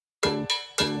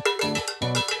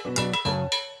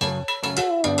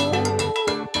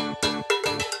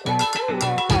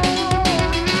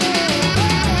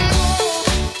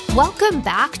Welcome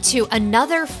back to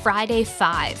another Friday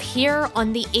 5 here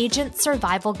on the Agent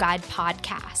Survival Guide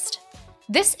podcast.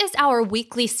 This is our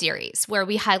weekly series where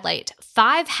we highlight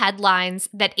 5 headlines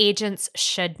that agents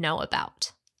should know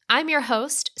about. I'm your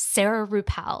host, Sarah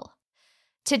Ruppel.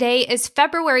 Today is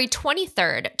February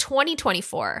 23rd,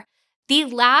 2024, the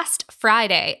last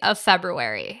Friday of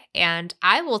February, and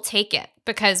I will take it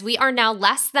because we are now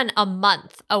less than a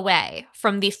month away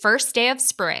from the first day of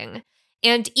spring,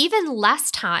 and even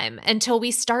less time until we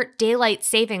start daylight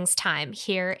savings time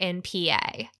here in PA.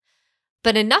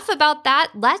 But enough about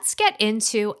that, let's get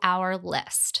into our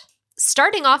list.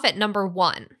 Starting off at number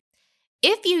 1.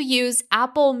 If you use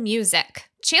Apple Music,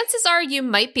 chances are you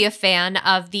might be a fan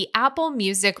of the Apple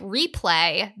Music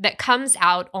Replay that comes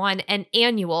out on an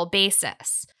annual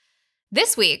basis.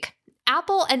 This week,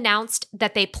 Apple announced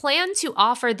that they plan to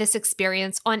offer this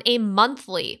experience on a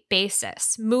monthly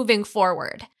basis moving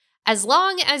forward, as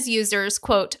long as users,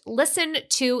 quote, listen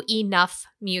to enough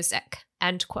music,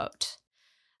 end quote.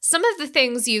 Some of the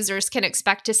things users can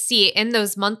expect to see in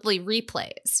those monthly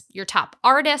replays, your top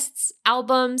artists,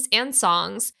 albums, and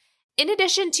songs, in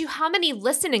addition to how many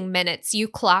listening minutes you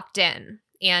clocked in.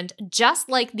 And just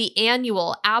like the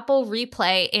annual Apple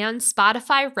Replay and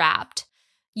Spotify Wrapped,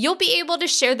 you'll be able to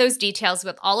share those details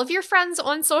with all of your friends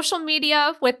on social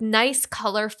media with nice,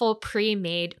 colorful,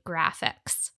 pre-made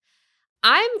graphics.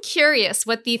 I'm curious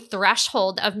what the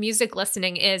threshold of music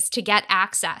listening is to get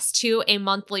access to a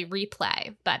monthly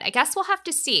replay, but I guess we'll have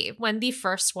to see when the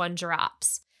first one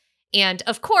drops. And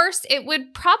of course, it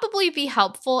would probably be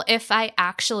helpful if I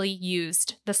actually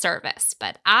used the service,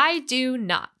 but I do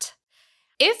not.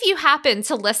 If you happen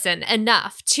to listen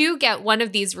enough to get one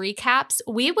of these recaps,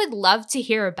 we would love to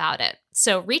hear about it.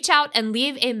 So reach out and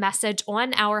leave a message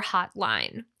on our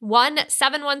hotline,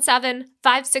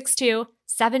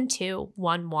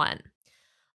 1-717-562-7211.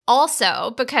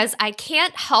 Also, because I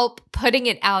can't help putting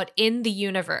it out in the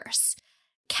universe,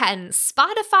 can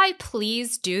Spotify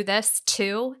please do this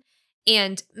too?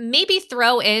 And maybe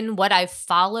throw in what I've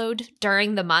followed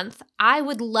during the month? I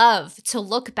would love to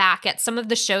look back at some of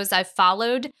the shows I've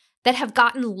followed that have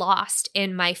gotten lost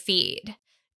in my feed.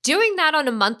 Doing that on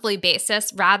a monthly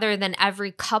basis rather than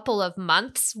every couple of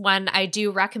months when I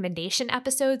do recommendation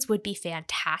episodes would be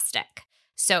fantastic.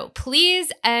 So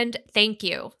please and thank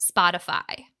you,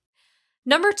 Spotify.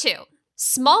 Number 2,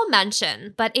 small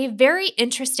mention, but a very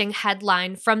interesting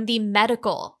headline from the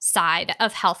medical side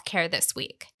of healthcare this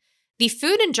week. The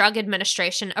Food and Drug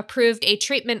Administration approved a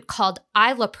treatment called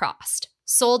iloprost,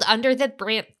 sold under the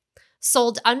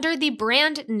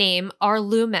brand name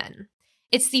Arlumin.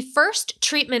 It's the first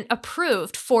treatment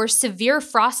approved for severe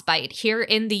frostbite here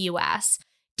in the US,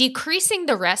 decreasing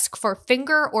the risk for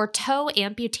finger or toe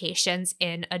amputations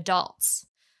in adults.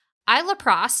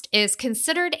 Iloprost is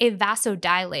considered a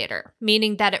vasodilator,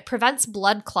 meaning that it prevents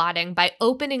blood clotting by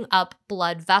opening up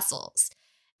blood vessels.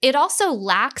 It also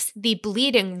lacks the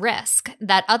bleeding risk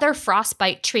that other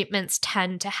frostbite treatments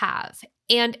tend to have,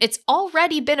 and it's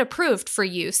already been approved for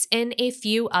use in a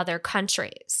few other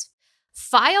countries.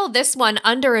 File this one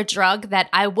under a drug that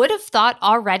I would have thought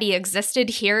already existed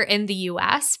here in the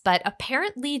US, but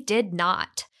apparently did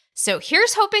not. So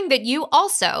here's hoping that you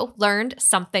also learned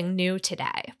something new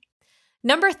today.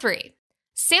 Number 3.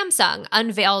 Samsung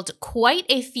unveiled quite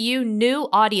a few new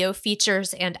audio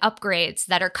features and upgrades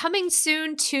that are coming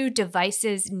soon to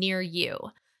devices near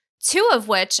you, 2 of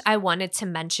which I wanted to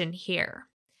mention here.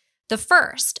 The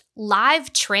first,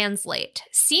 Live Translate,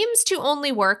 seems to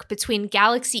only work between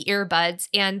Galaxy earbuds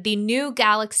and the new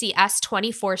Galaxy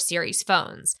S24 series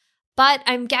phones, but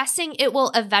I'm guessing it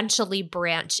will eventually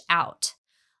branch out.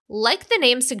 Like the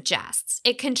name suggests,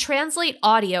 it can translate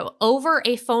audio over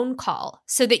a phone call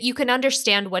so that you can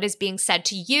understand what is being said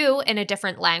to you in a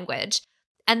different language.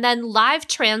 And then Live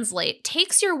Translate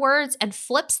takes your words and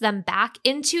flips them back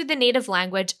into the native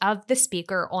language of the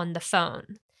speaker on the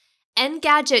phone.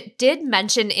 Engadget did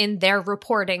mention in their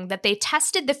reporting that they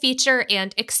tested the feature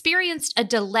and experienced a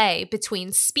delay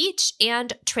between speech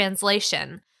and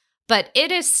translation. But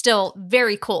it is still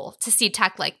very cool to see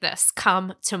tech like this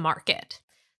come to market.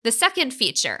 The second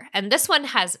feature, and this one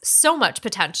has so much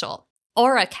potential,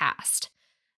 Auracast.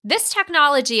 This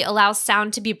technology allows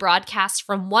sound to be broadcast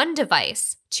from one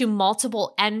device to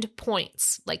multiple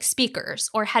endpoints, like speakers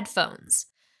or headphones.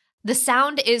 The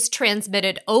sound is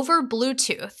transmitted over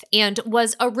Bluetooth and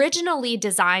was originally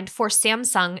designed for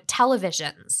Samsung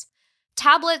televisions.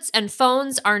 Tablets and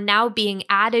phones are now being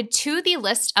added to the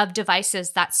list of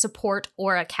devices that support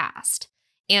Auracast.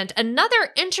 And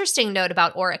another interesting note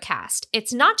about Auracast,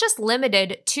 it's not just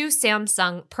limited to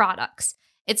Samsung products.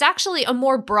 It's actually a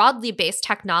more broadly based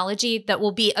technology that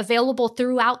will be available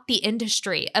throughout the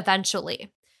industry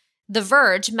eventually. The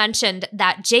Verge mentioned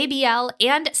that JBL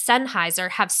and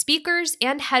Sennheiser have speakers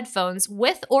and headphones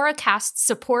with Auracast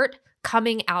support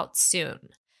coming out soon.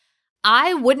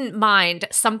 I wouldn't mind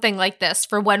something like this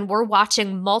for when we're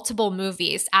watching multiple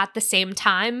movies at the same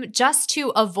time, just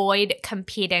to avoid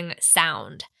competing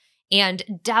sound.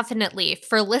 And definitely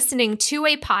for listening to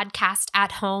a podcast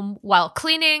at home while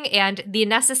cleaning and the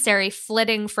necessary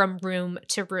flitting from room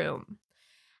to room.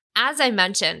 As I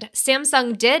mentioned,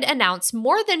 Samsung did announce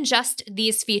more than just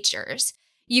these features.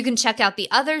 You can check out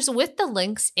the others with the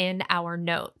links in our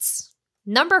notes.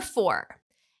 Number 4.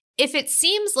 If it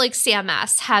seems like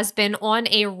CMS has been on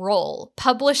a roll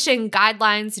publishing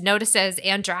guidelines, notices,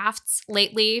 and drafts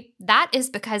lately, that is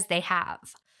because they have.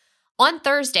 On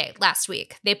Thursday last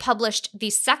week, they published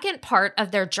the second part of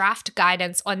their draft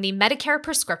guidance on the Medicare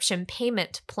prescription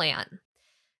payment plan.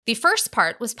 The first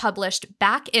part was published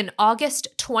back in August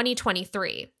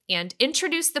 2023 and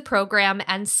introduced the program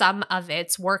and some of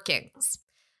its workings.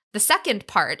 The second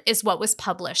part is what was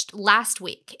published last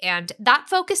week, and that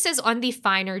focuses on the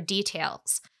finer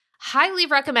details. Highly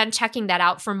recommend checking that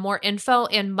out for more info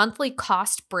and monthly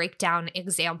cost breakdown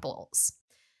examples.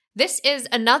 This is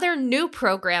another new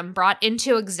program brought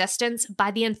into existence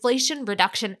by the Inflation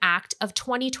Reduction Act of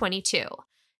 2022,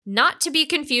 not to be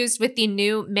confused with the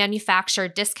new manufacturer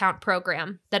discount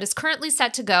program that is currently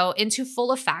set to go into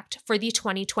full effect for the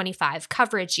 2025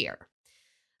 coverage year.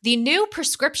 The new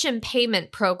prescription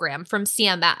payment program from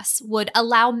CMS would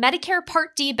allow Medicare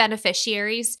Part D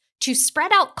beneficiaries to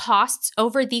spread out costs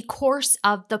over the course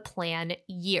of the plan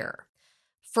year.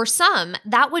 For some,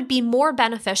 that would be more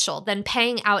beneficial than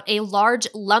paying out a large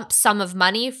lump sum of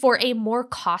money for a more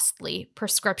costly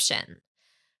prescription.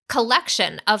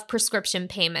 Collection of prescription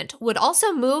payment would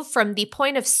also move from the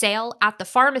point of sale at the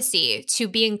pharmacy to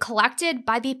being collected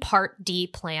by the Part D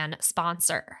plan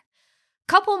sponsor.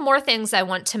 Couple more things I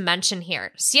want to mention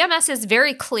here. CMS is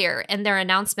very clear in their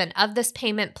announcement of this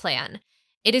payment plan.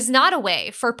 It is not a way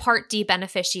for Part D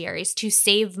beneficiaries to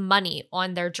save money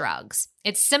on their drugs.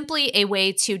 It's simply a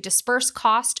way to disperse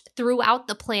cost throughout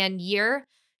the plan year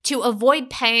to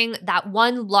avoid paying that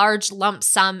one large lump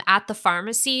sum at the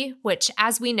pharmacy, which,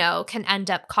 as we know, can end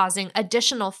up causing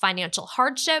additional financial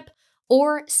hardship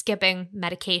or skipping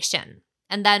medication.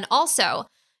 And then also,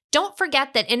 don't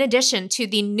forget that in addition to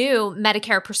the new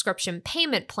Medicare prescription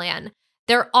payment plan,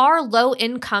 there are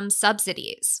low-income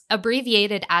subsidies,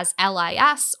 abbreviated as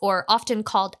LIS or often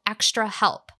called Extra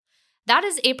Help. That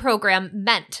is a program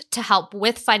meant to help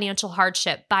with financial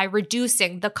hardship by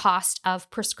reducing the cost of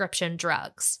prescription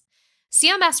drugs.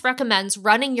 CMS recommends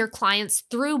running your clients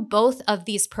through both of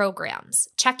these programs,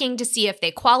 checking to see if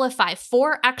they qualify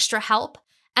for Extra Help,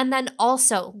 and then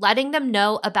also letting them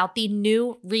know about the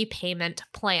new repayment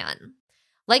plan.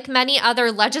 Like many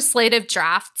other legislative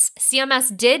drafts,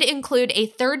 CMS did include a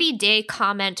 30-day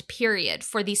comment period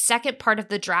for the second part of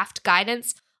the draft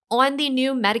guidance on the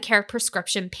new Medicare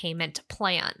prescription payment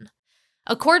plan.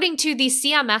 According to the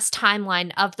CMS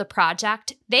timeline of the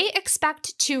project, they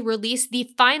expect to release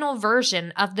the final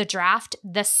version of the draft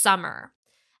this summer.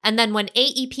 And then when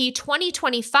AEP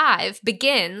 2025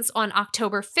 begins on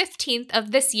October 15th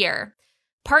of this year,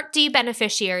 Part D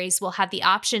beneficiaries will have the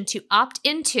option to opt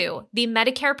into the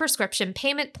Medicare prescription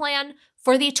payment plan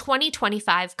for the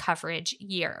 2025 coverage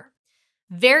year.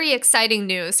 Very exciting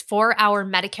news for our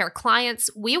Medicare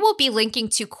clients. We will be linking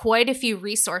to quite a few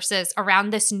resources around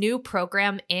this new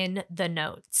program in the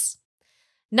notes.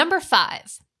 Number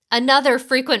 5, another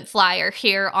frequent flyer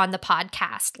here on the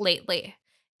podcast lately.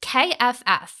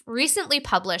 KFF recently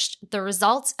published the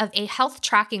results of a health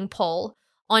tracking poll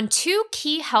on 2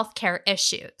 key healthcare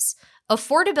issues,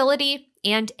 affordability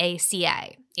and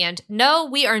ACA. And no,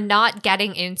 we are not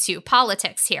getting into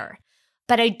politics here,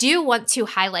 but I do want to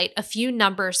highlight a few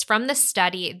numbers from the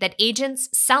study that agents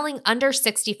selling under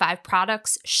 65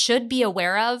 products should be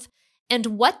aware of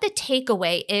and what the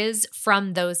takeaway is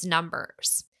from those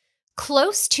numbers.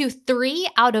 Close to 3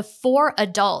 out of 4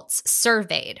 adults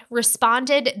surveyed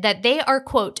responded that they are,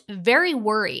 quote, very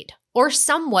worried or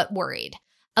somewhat worried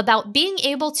about being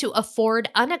able to afford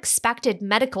unexpected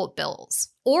medical bills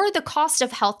or the cost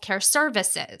of healthcare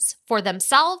services for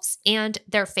themselves and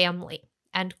their family,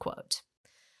 end quote.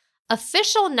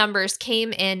 Official numbers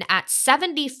came in at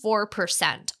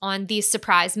 74% on these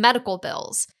surprise medical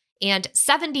bills and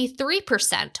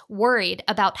 73% worried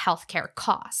about healthcare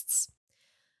costs.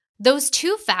 Those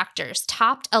 2 factors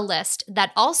topped a list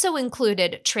that also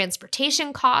included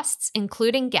transportation costs,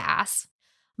 including gas,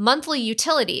 monthly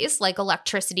utilities like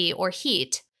electricity or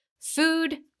heat,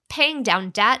 food, paying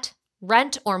down debt,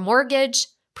 rent or mortgage,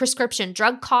 prescription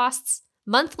drug costs,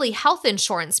 monthly health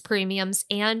insurance premiums,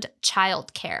 and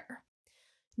childcare.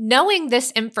 Knowing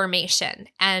this information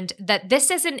and that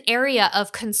this is an area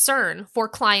of concern for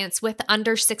clients with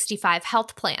under 65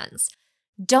 health plans,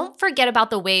 don't forget about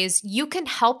the ways you can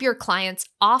help your clients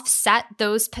offset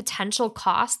those potential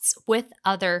costs with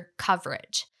other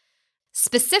coverage.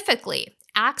 Specifically,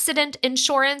 accident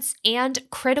insurance and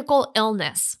critical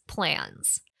illness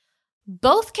plans.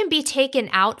 Both can be taken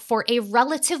out for a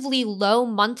relatively low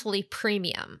monthly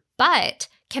premium, but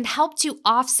can help to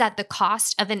offset the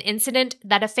cost of an incident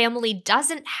that a family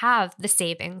doesn't have the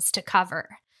savings to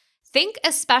cover. Think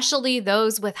especially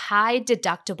those with high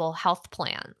deductible health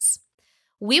plans.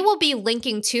 We will be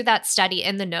linking to that study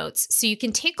in the notes so you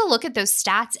can take a look at those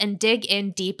stats and dig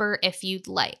in deeper if you'd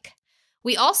like.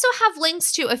 We also have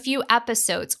links to a few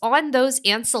episodes on those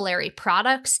ancillary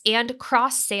products and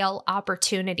cross-sale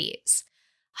opportunities.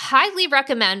 Highly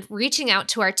recommend reaching out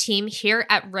to our team here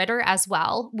at Ritter as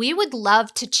well. We would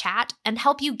love to chat and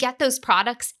help you get those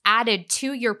products added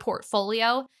to your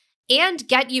portfolio and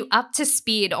get you up to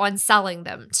speed on selling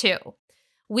them too.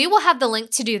 We will have the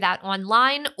link to do that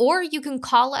online, or you can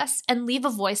call us and leave a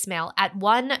voicemail at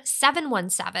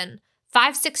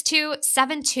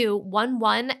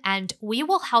 1-717-562-7211 and we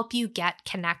will help you get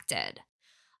connected.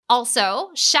 Also,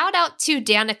 shout out to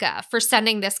Danica for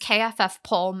sending this KFF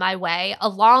poll my way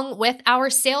along with our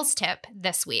sales tip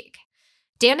this week.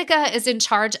 Danica is in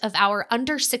charge of our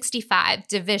under 65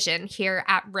 division here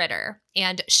at Ritter,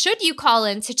 and should you call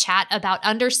in to chat about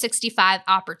under 65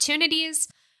 opportunities,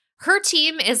 her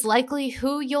team is likely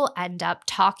who you'll end up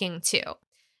talking to.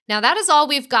 Now, that is all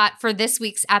we've got for this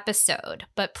week's episode,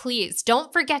 but please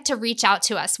don't forget to reach out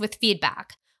to us with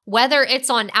feedback, whether it's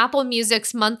on Apple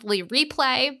Music's monthly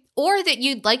replay or that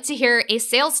you'd like to hear a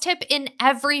sales tip in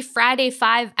every Friday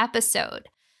 5 episode.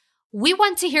 We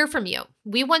want to hear from you.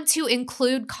 We want to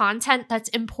include content that's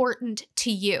important to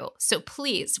you, so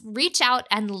please reach out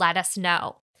and let us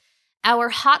know.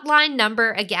 Our hotline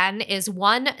number again is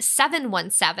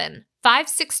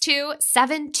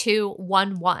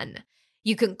 1-717-562-7211.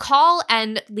 You can call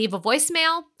and leave a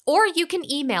voicemail, or you can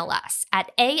email us at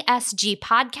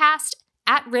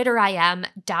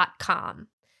asgpodcast@ritterim.com.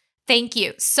 Thank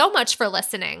you so much for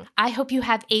listening. I hope you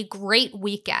have a great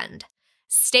weekend.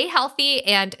 Stay healthy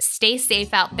and stay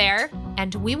safe out there,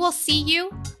 and we will see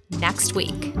you next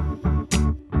week.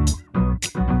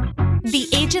 The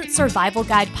Agent Survival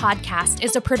Guide podcast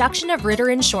is a production of Ritter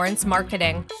Insurance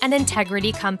Marketing, an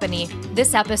integrity company.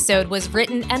 This episode was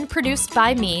written and produced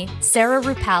by me, Sarah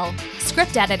Ruppel,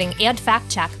 script editing and fact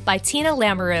check by Tina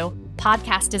Lamoureux,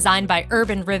 podcast design by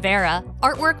Urban Rivera,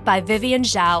 artwork by Vivian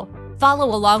Zhao.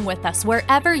 Follow along with us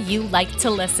wherever you like to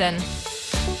listen.